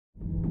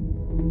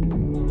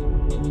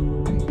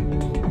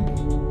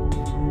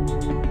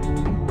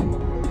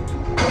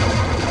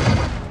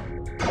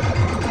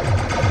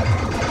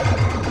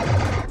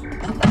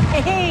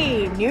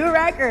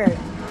record.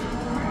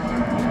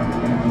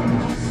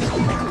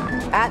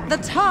 At the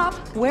top,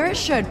 where it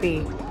should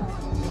be.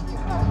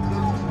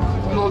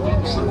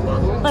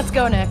 Let's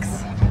go, Nix.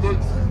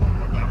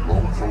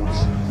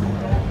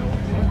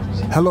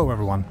 Hello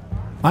everyone,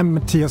 I'm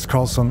Matthias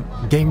Karlsson,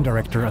 Game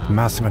Director at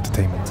Massive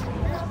Entertainment.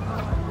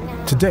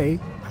 Today,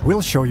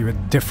 we'll show you a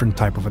different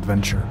type of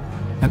adventure.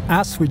 And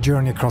as we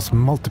journey across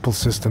multiple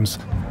systems,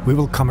 we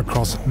will come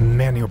across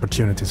many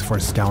opportunities for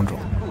a scoundrel.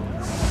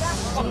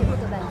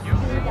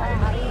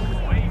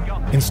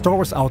 In Star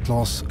Wars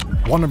Outlaws,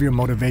 one of your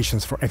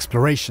motivations for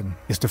exploration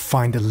is to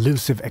find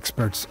elusive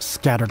experts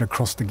scattered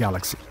across the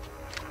galaxy.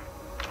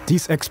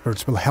 These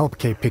experts will help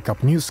Kay pick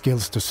up new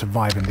skills to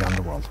survive in the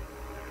underworld.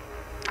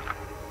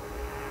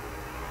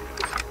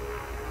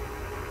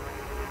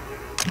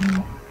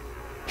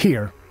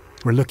 Here,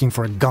 we're looking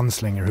for a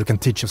gunslinger who can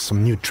teach us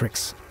some new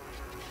tricks.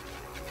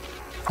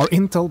 Our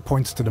intel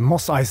points to the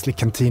Mos Eisley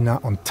Cantina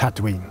on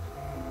Tatooine.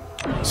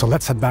 So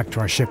let's head back to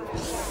our ship.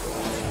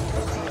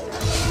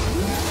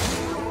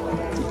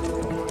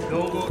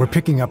 We're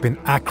picking up in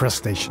Accra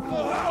Station.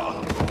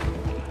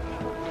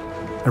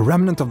 A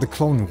remnant of the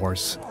Clone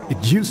Wars, it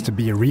used to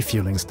be a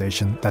refueling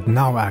station that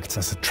now acts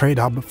as a trade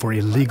hub for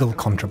illegal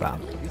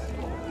contraband.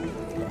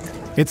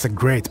 It's a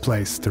great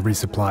place to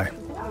resupply.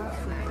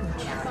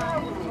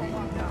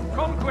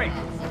 Come quick!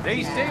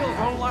 These deals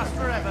won't last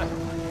forever.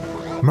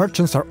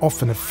 Merchants are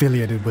often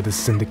affiliated with a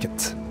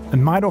syndicate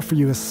and might offer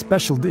you a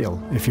special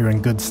deal if you're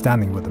in good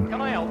standing with them.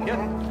 Can I help you?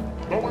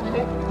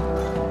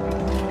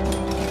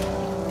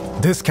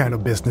 This kind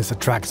of business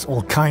attracts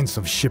all kinds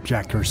of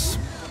shipjackers,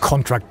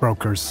 contract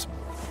brokers,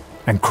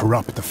 and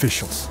corrupt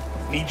officials.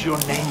 Need your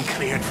name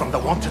cleared from the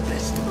wanted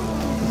list.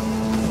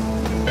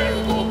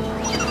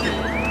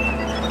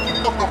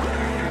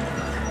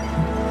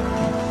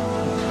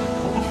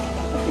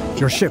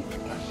 Your ship,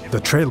 the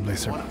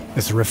Trailblazer,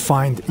 is a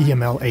refined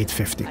EML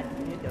 850,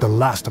 the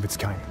last of its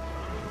kind.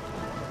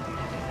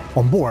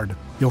 On board,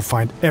 you'll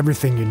find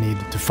everything you need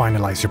to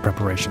finalize your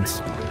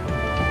preparations.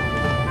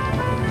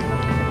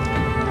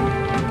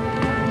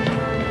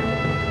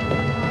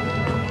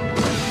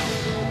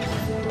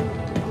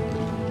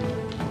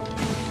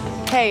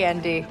 Hey,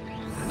 Andy.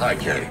 Hi,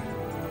 Kay.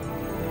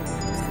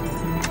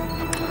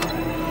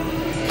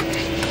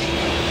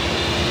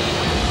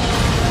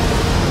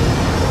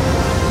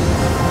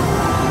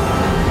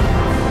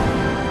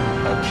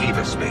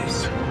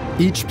 Space.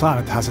 Each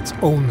planet has its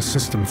own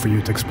system for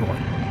you to explore,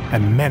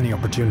 and many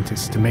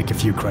opportunities to make a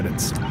few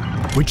credits,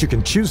 which you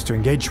can choose to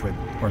engage with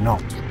or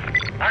not.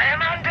 I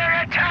am under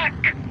attack!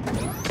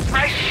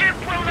 My ship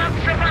will not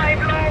survive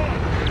long!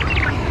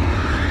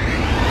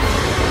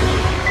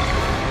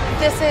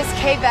 This is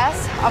Kay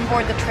Vess on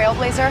board the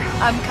Trailblazer.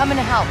 I'm coming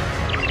to help.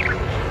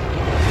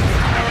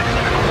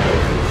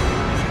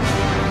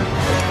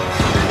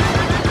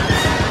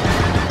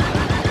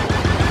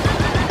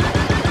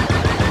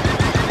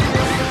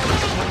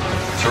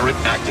 Turret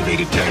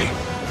activated, Kay.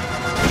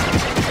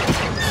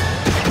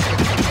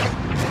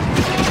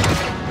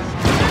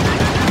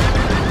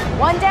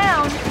 One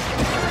down.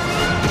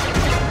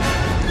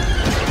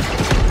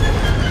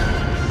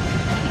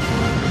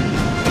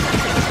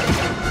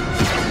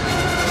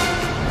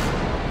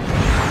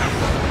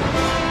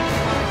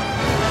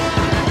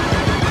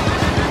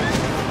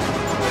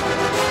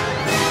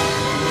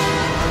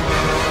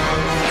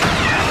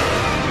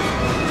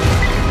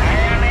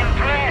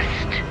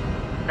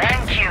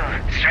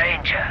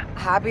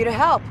 Happy to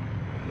help.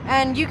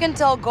 And you can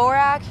tell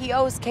Gorak he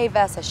owes Kay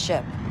Vess a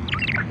ship.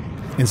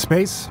 In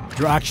space,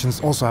 your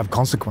actions also have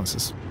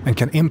consequences and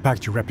can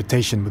impact your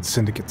reputation with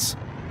syndicates.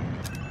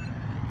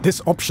 This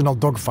optional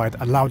dogfight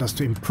allowed us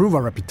to improve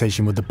our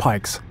reputation with the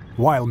Pikes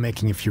while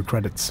making a few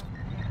credits.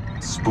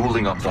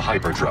 Spooling up the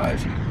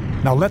hyperdrive.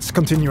 Now let's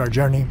continue our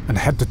journey and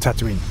head to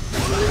Tatooine.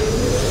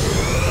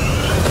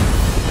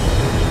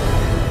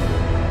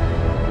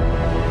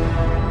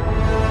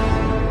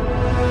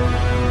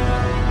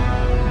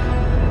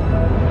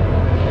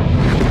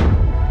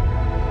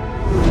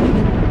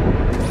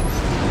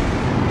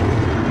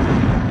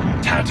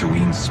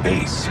 Tatooine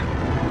space,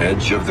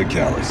 edge of the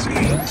galaxy.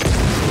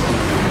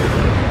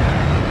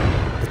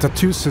 The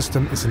Tattoo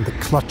system is in the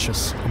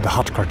clutches of the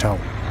Hutt cartel.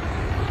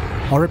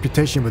 Our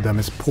reputation with them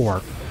is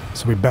poor,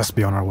 so we best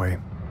be on our way.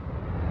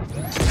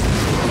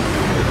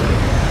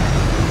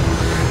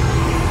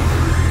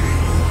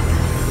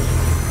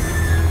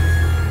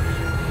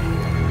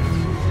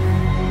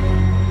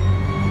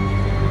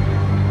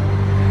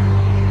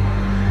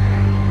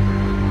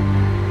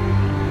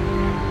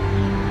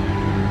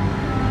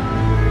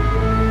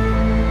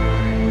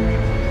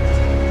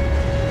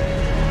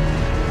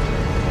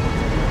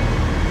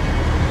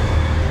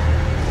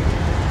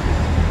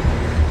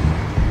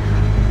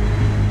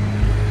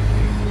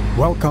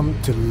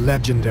 Welcome to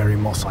legendary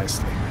Mos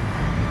Eisley,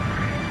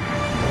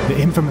 the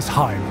infamous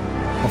hive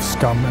of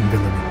scum and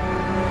villainy.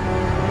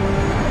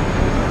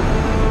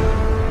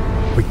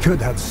 We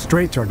could head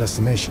straight to our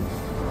destination,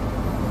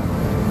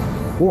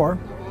 or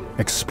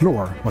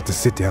explore what the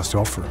city has to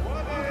offer.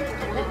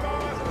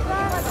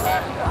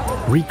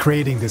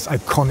 Recreating this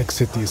iconic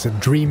city is a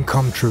dream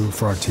come true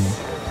for our team,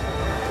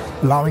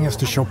 allowing us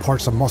to show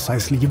parts of Mos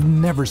Eisley you've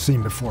never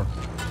seen before.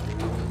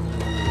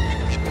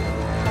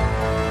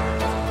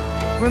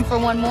 Room for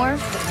one more?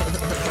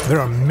 There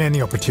are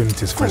many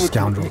opportunities for a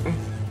scoundrel,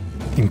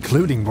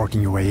 including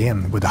working your way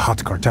in with the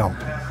Hutt cartel.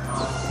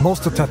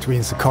 Most of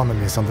Tatooine's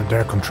economy is under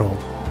their control,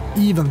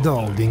 even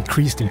though the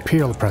increased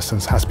Imperial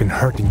presence has been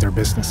hurting their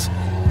business.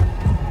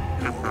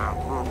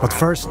 But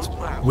first,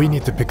 we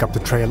need to pick up the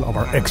trail of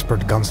our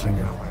expert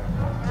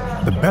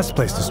gunslinger. The best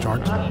place to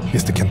start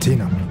is the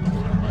cantina.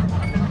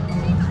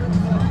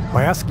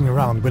 By asking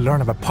around, we learn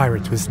of a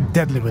pirate who is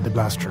deadly with the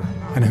blaster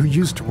and who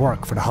used to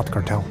work for the Hutt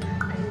cartel.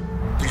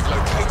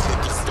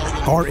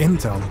 Our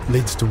intel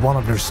leads to one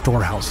of their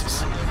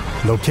storehouses,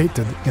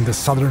 located in the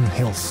southern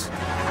hills.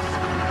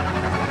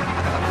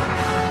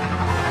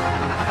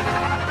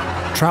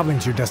 Traveling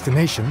to your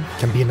destination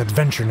can be an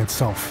adventure in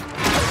itself.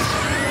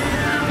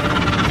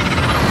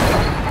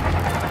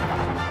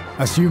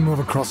 As you move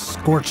across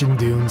scorching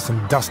dunes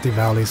and dusty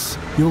valleys,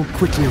 you'll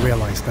quickly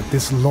realize that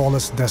this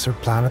lawless desert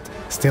planet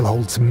still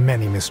holds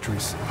many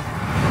mysteries.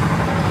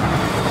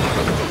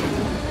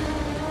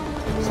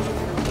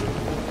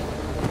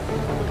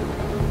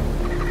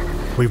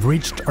 We've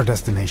reached our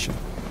destination.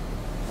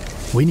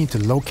 We need to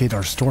locate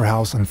our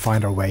storehouse and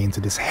find our way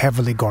into this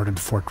heavily guarded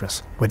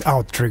fortress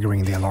without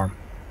triggering the alarm.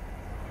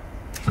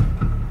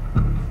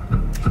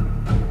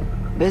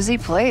 Busy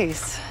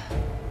place.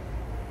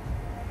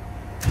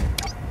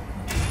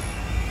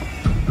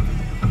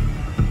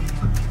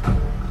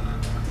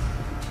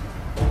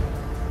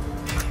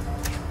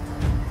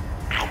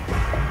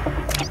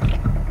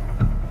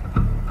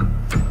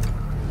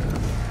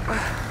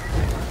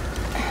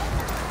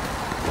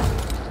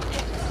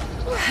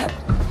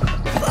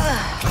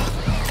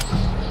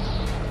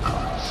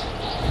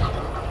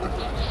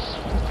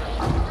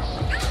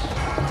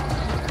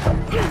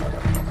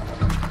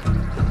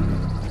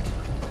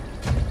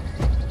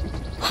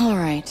 All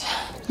right,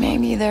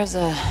 maybe there's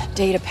a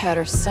data pad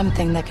or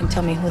something that can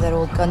tell me who that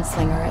old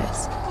gunslinger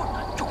is.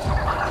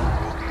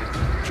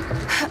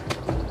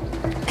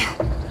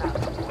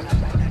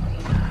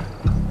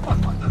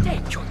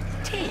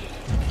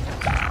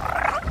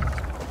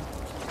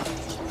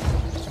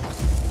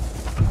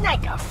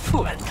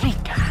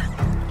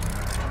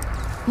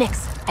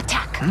 Nix,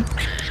 attack.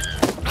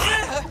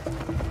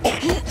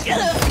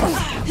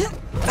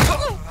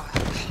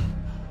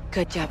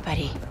 Good job,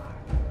 buddy.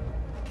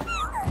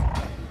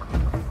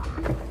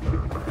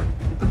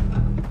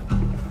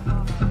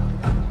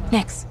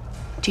 Nix,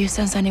 do you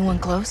sense anyone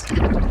close?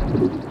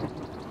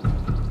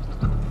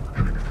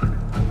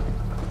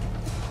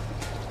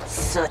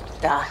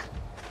 Sutta.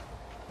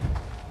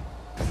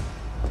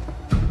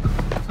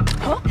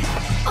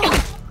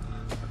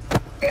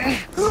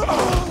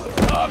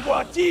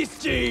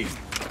 Aguatisti!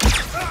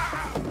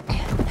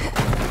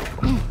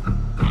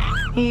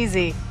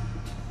 Easy.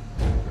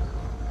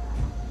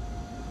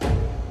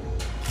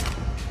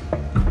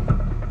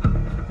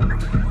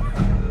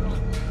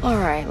 All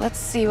right, let's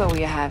see what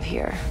we have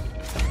here.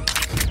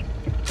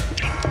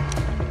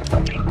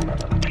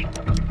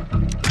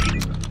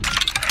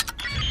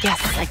 Yes,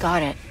 I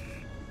got it.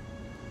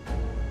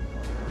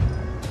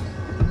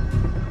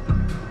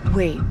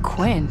 Wait,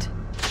 Quint?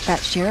 That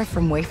sheriff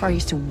from Wayfar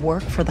used to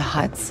work for the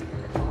Hutts?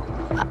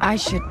 I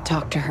should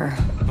talk to her.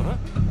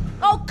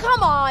 Oh,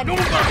 come on!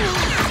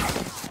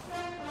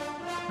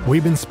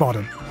 We've been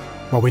spotted,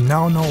 but we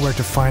now know where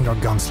to find our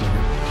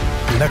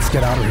gunslinger. Let's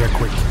get out of here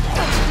quick.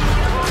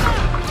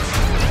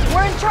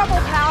 We're in trouble,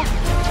 pal.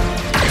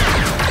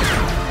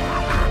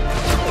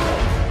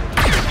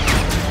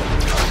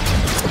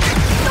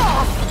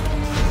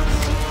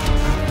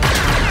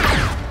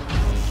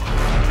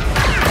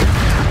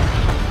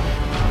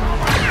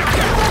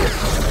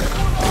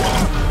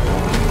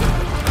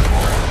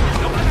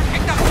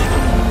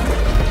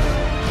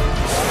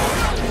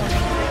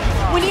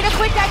 We need a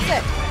quick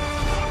exit.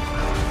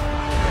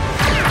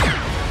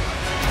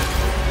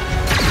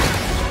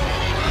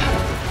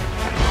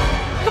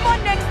 Come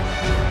on, Nick.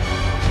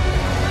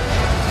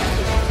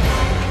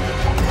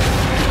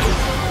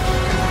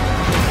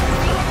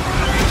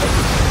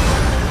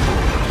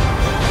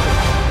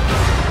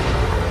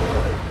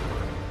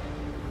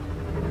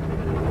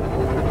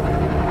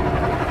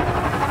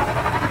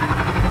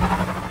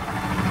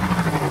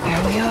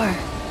 There we are.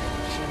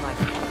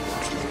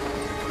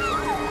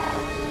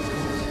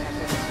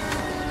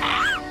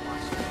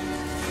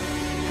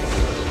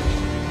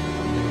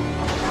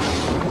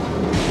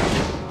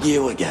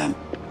 You again.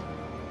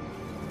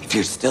 If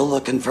you're still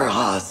looking for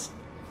Haas,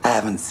 I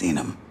haven't seen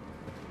him.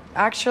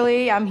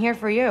 Actually, I'm here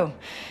for you.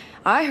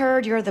 I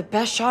heard you're the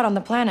best shot on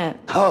the planet.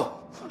 Oh,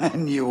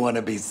 and you want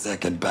to be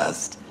second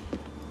best.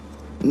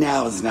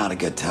 Now is not a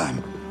good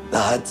time. The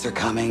Hutts are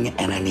coming,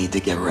 and I need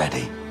to get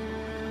ready.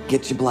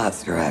 Get your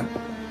blaster out.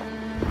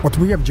 What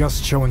we have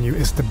just shown you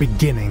is the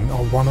beginning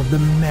of one of the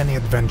many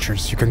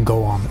adventures you can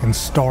go on in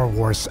Star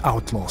Wars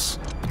Outlaws.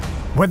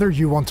 Whether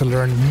you want to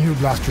learn new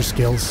blaster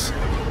skills,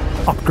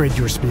 upgrade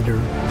your speeder,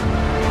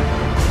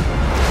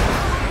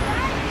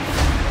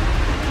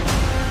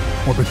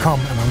 or become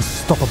an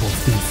unstoppable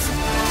thief.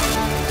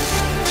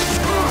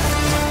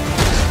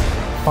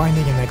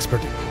 Finding an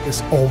expert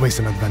is always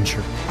an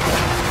adventure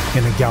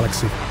in a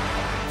galaxy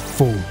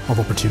full of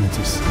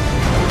opportunities.